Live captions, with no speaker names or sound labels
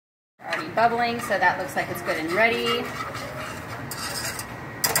already bubbling, so that looks like it's good and ready.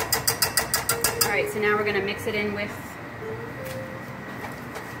 All right, so now we're gonna mix it in with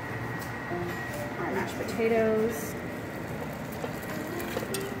our mashed potatoes.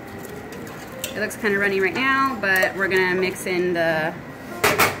 It looks kind of runny right now, but we're gonna mix in the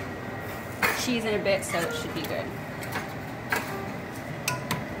cheese in a bit, so it should be good.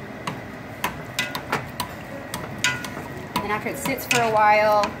 And after it sits for a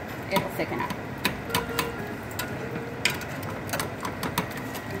while, it'll thicken up.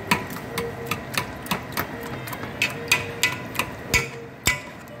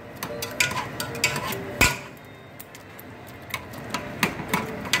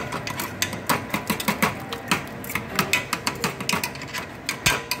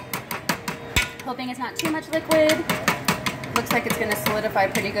 Hoping it's not too much liquid. Looks like it's going to solidify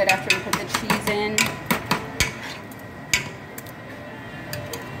pretty good after we put the cheese in.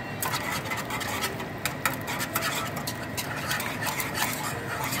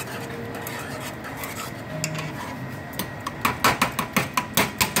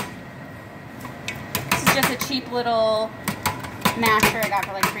 This is just a cheap little masher I got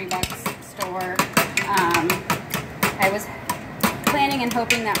for like $3 store. I was planning and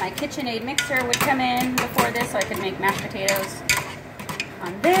hoping that my KitchenAid mixer would come in before this so I could make mashed potatoes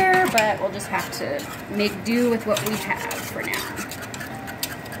on there, but we'll just have to make do with what we have for now.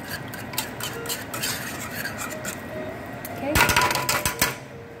 Okay,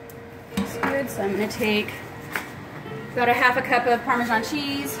 that's good. So I'm going to take about a half a cup of Parmesan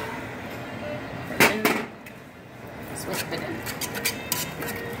cheese, put it in there, just whisk it in.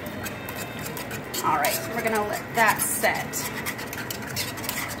 All right, so we're going to let that set.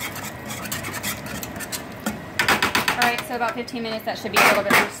 Alright, so about 15 minutes, that should be a little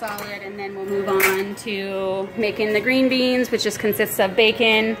bit more solid, and then we'll move on to making the green beans, which just consists of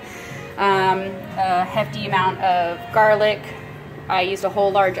bacon, a hefty amount of garlic. I used a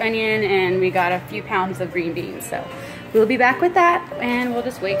whole large onion, and we got a few pounds of green beans. So we'll be back with that, and we'll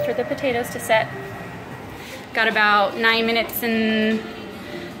just wait for the potatoes to set. Got about 9 minutes and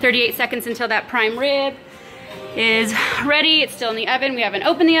 38 seconds until that prime rib is ready. It's still in the oven. We haven't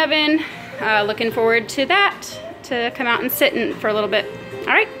opened the oven. Looking forward to that to come out and sit in for a little bit. All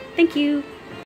right, thank you.